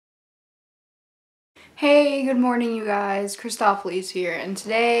Hey, good morning you guys. Krysta here, and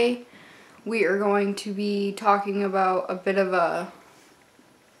today we are going to be talking about a bit of a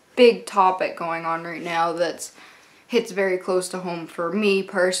big topic going on right now that hits very close to home for me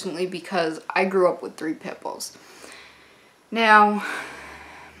personally because I grew up with 3 pit bulls. Now,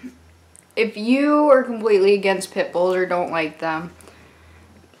 if you are completely against pit bulls or don't like them,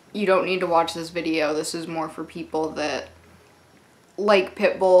 you don't need to watch this video. This is more for people that like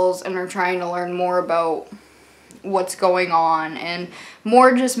pit bulls and are trying to learn more about what's going on and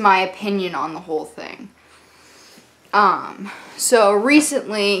more just my opinion on the whole thing. So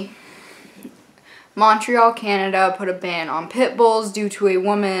recently, Montreal, Canada put a ban on pit bulls due to a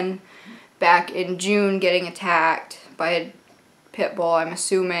woman back in June getting attacked by a pit bull, I'm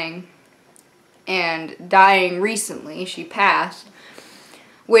assuming, and dying recently. She passed,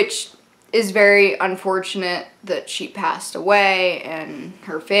 which is very unfortunate that she passed away and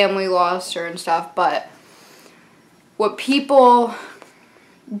her family lost her and stuff, but what people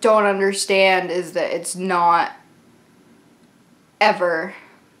don't understand is that it's not ever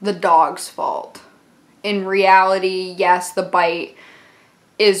the dog's fault. In reality, yes, the bite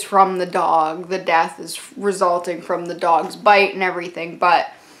is from the dog, the death is resulting from the dog's bite and everything,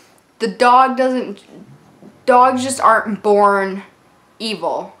 but dogs just aren't born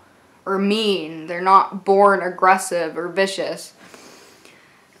evil or mean. They're not born aggressive or vicious.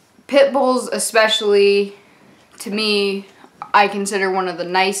 Pit bulls, especially, to me, I consider one of the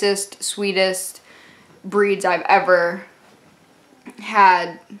nicest, sweetest breeds I've ever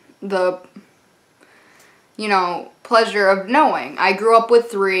had the, pleasure of knowing. I grew up with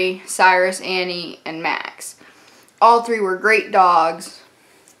 3, Cyrus, Annie, and Max. All 3 were great dogs.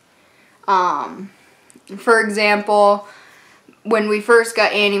 For example, when we first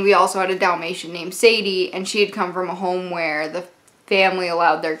got Annie, we also had a Dalmatian named Sadie, and she had come from a home where the family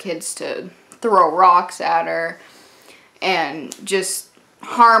allowed their kids to throw rocks at her and just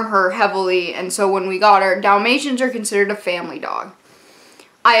harm her heavily. And so when we got her, Dalmatians are considered a family dog.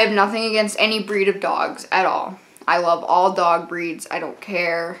 I have nothing against any breed of dogs at all. I love all dog breeds. I don't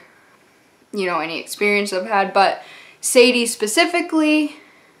care, any experience I've had, but Sadie specifically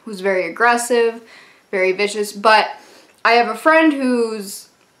was very aggressive, very vicious, but I have a friend who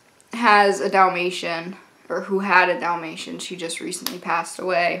has a Dalmatian, or who had a Dalmatian. She just recently passed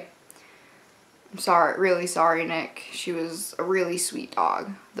away. I'm sorry, really sorry, Nick. She was a really sweet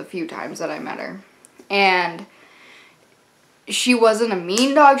dog the few times that I met her. And she wasn't a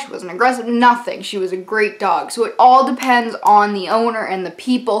mean dog, she wasn't aggressive, nothing. She was a great dog. So it all depends on the owner and the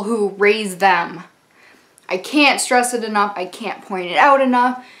people who raise them. I can't stress it enough, I can't point it out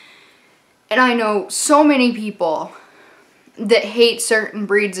enough. And I know so many people that hate certain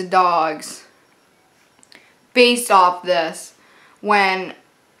breeds of dogs based off this, when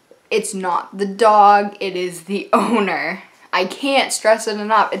it's not the dog, it is the owner. I can't stress it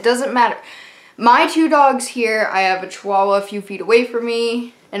enough. It doesn't matter. My 2 dogs here, I have a Chihuahua a few feet away from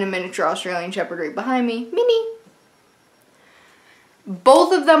me and a miniature Australian Shepherd right behind me, Minnie.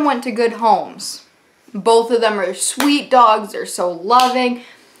 Both of them went to good homes. Both of them are sweet dogs. They're so loving.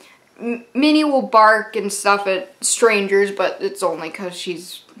 Minnie will bark and stuff at strangers, but it's only because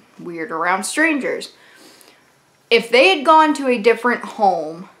she's weird around strangers. If they had gone to a different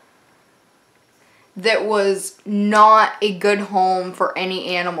home that was not a good home for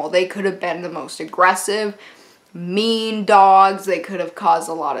any animal, they could have been the most aggressive, mean dogs. They could have caused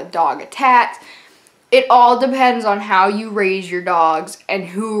a lot of dog attacks. It all depends on how you raise your dogs and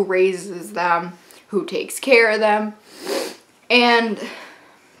who raises them, who takes care of them. And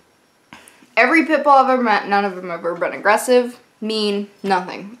every pit bull I've ever met, none of them have ever been aggressive, mean,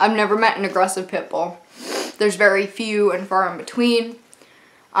 nothing. I've never met an aggressive pit bull. There's very few and far in between.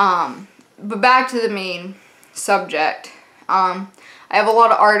 But back to the main subject. I have a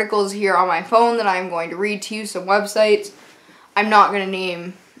lot of articles here on my phone that I'm going to read to you, some websites. I'm not going to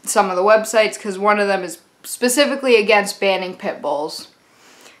name some of the websites because one of them is specifically against banning pit bulls.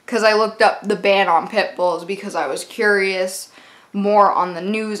 Because I looked up the ban on pit bulls because I was curious more on the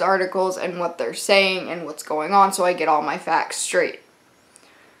news articles and what they're saying and what's going on, so I get all my facts straight.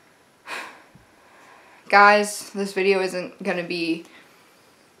 Guys, this video isn't going to be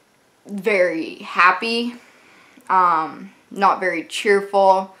very happy, not very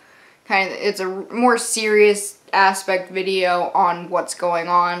cheerful. It's a more serious aspect video on what's going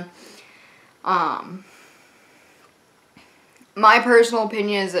on. My personal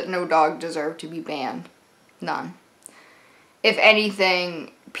opinion is that no dog deserved to be banned. None. If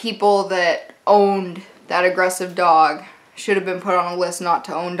anything, people that owned that aggressive dog should have been put on a list not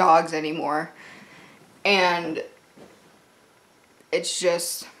to own dogs anymore. And it's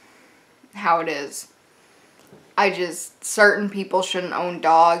just how it is. certain people shouldn't own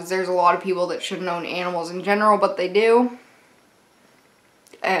dogs. There's a lot of people that shouldn't own animals in general, but they do.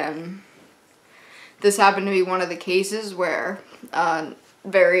 And this happened to be one of the cases where a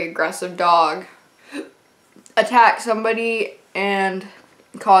very aggressive dog attacked somebody and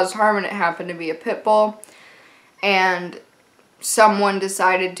caused harm, and it happened to be a pit bull. And someone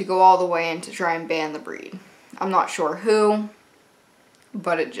decided to go all the way in to try and ban the breed. I'm not sure who,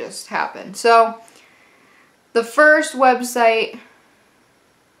 but it just happened. So, the first website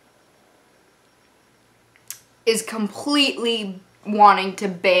is completely wanting to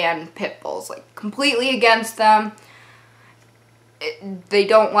ban pit bulls, like completely against them. They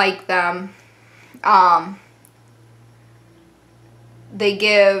don't like them. They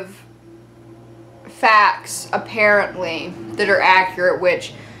give facts, apparently, that are accurate,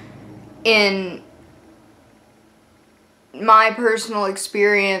 which in my personal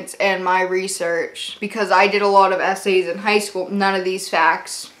experience and my research, because I did a lot of essays in high school, none of these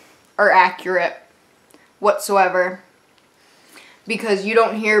facts are accurate whatsoever, because you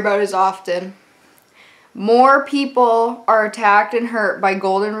don't hear about it as often. More people are attacked and hurt by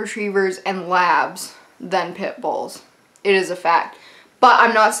golden retrievers and labs than pit bulls. It is a fact. But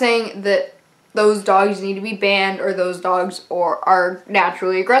I'm not saying that those dogs need to be banned or those dogs are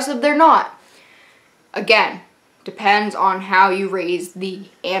naturally aggressive. They're not. Again, depends on how you raise the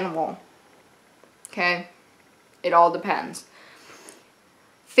animal. Okay? It all depends.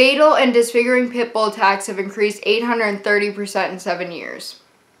 Fatal and disfiguring pit bull attacks have increased 830% in 7 years.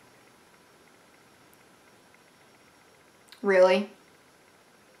 Really?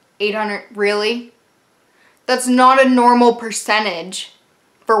 800? Really? That's not a normal percentage,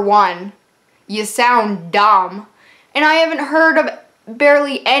 for one. You sound dumb. And I haven't heard of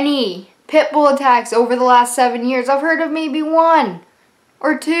barely any pit bull attacks over the last 7 years. I've heard of maybe 1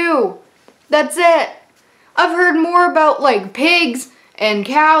 or 2. That's it. I've heard more about, like, pigs and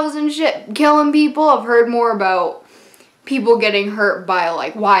cows and shit killing people. I've heard more about people getting hurt by,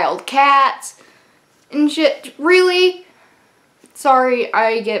 like, wild cats and shit. Really? Sorry,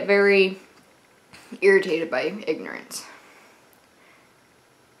 I get very irritated by ignorance.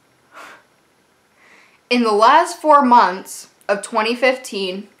 In the last 4 months of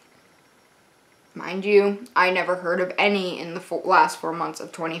 2015, mind you, I never heard of any in the last 4 months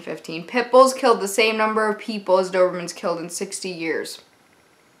of 2015, pit bulls killed the same number of people as Dobermans killed in 60 years.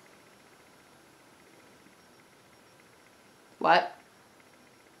 What?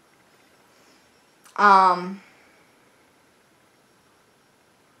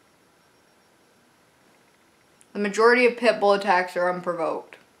 The majority of pit bull attacks are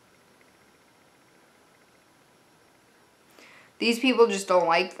unprovoked. These people just don't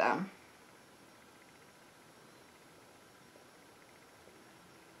like them.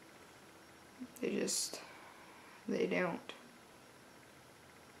 They don't.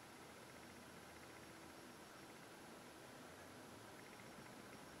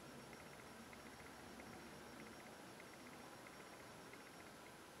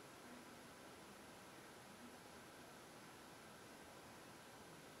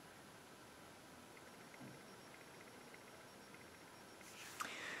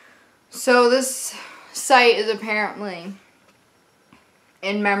 So this site is apparently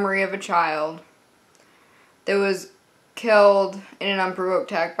in memory of a child that was killed in an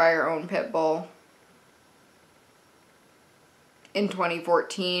unprovoked attack by her own pit bull in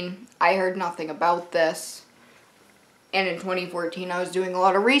 2014. I heard nothing about this. And in 2014 I was doing a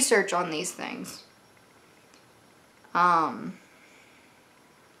lot of research on these things. I'm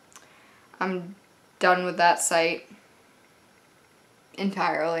done with that site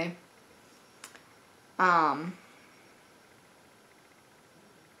entirely.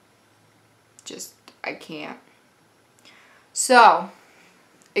 I can't. So,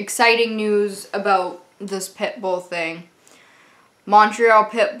 exciting news about this pit bull thing. Montreal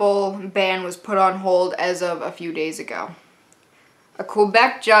Pitbull ban was put on hold as of a few days ago. A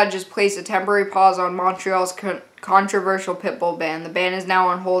Quebec judge has placed a temporary pause on Montreal's controversial Pitbull ban. The ban is now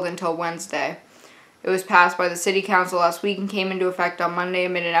on hold until Wednesday. It was passed by the city council last week and came into effect on Monday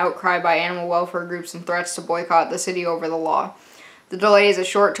amid an outcry by animal welfare groups and threats to boycott the city over the law. The delay is a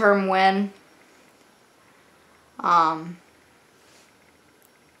short-term win.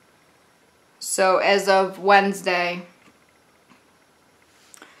 So as of Wednesday,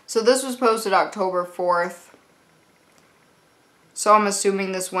 so this was posted October 4th. So I'm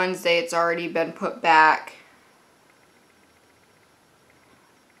assuming this Wednesday it's already been put back.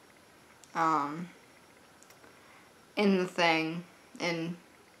 In the thing, in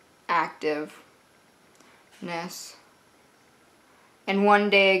activeness. And 1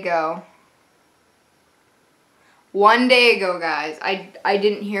 day ago, 1 day ago, guys, I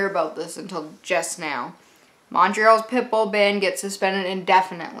didn't hear about this until just now. Montreal's Pitbull ban gets suspended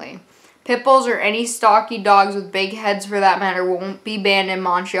indefinitely. Pitbulls or any stocky dogs with big heads for that matter won't be banned in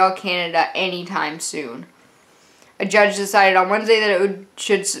Montreal, Canada anytime soon. A judge decided on Wednesday that it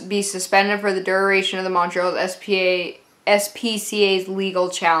should be suspended for the duration of the Montreal's SPCA's legal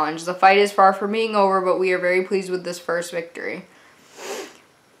challenge. The fight is far from being over, but we are very pleased with this first victory.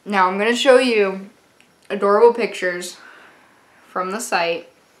 Now I'm going to show you adorable pictures from the site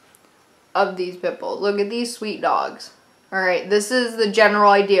of these pit bulls. Look at these sweet dogs. Alright, this is the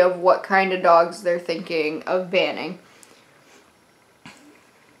general idea of what kind of dogs they're thinking of banning.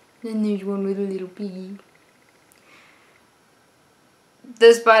 Then there's one with a little piggy.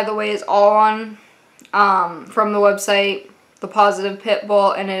 This, by the way, is all on from the website, The Positive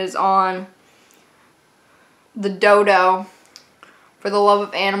Pitbull, and it is on the Dodo for the Love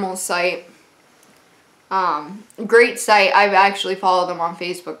of Animals site. Great site. I've actually followed them on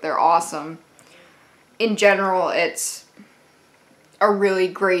Facebook. They're awesome. In general, it's a really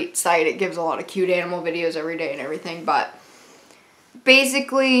great site. It gives a lot of cute animal videos every day and everything, but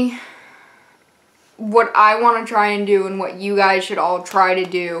basically what I want to try and do, and what you guys should all try to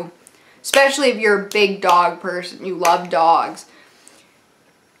do, especially if you're a big dog person, you love dogs.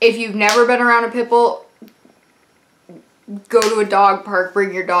 If you've never been around a pit bull, go to a dog park,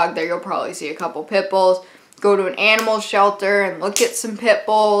 bring your dog there. You'll probably see a couple pit bulls. Go to an animal shelter and look at some pit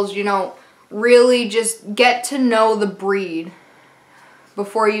bulls. You know, really just get to know the breed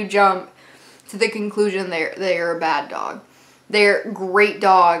before you jump to the conclusion they're a bad dog. They're great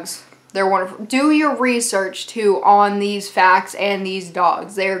dogs. They're wonderful. Do your research, too, on these facts and these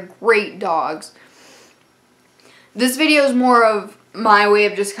dogs. They're great dogs. This video is more of my way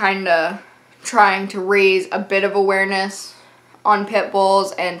of just kind of trying to raise a bit of awareness on pit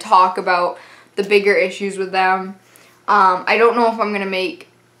bulls and talk about the bigger issues with them. I don't know if I'm going to make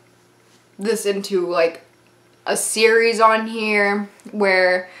this into, like, a series on here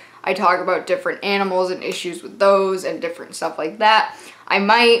where I talk about different animals and issues with those and different stuff like that. I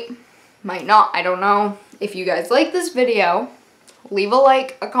might not, I don't know. If you guys like this video, leave a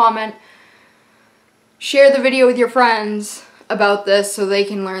like, a comment, share the video with your friends about this so they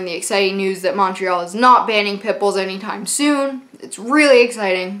can learn the exciting news that Montreal is not banning pit bulls anytime soon. It's really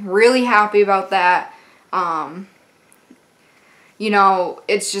exciting, really happy about that. You know,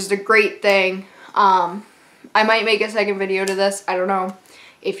 it's just a great thing. I might make a second video to this, I don't know.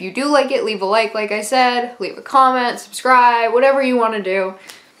 If you do like it, leave a like I said, leave a comment, subscribe, whatever you want to do.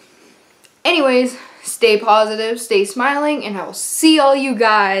 Anyways, stay positive, stay smiling, and I will see all you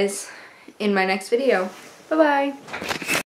guys in my next video. Bye-bye.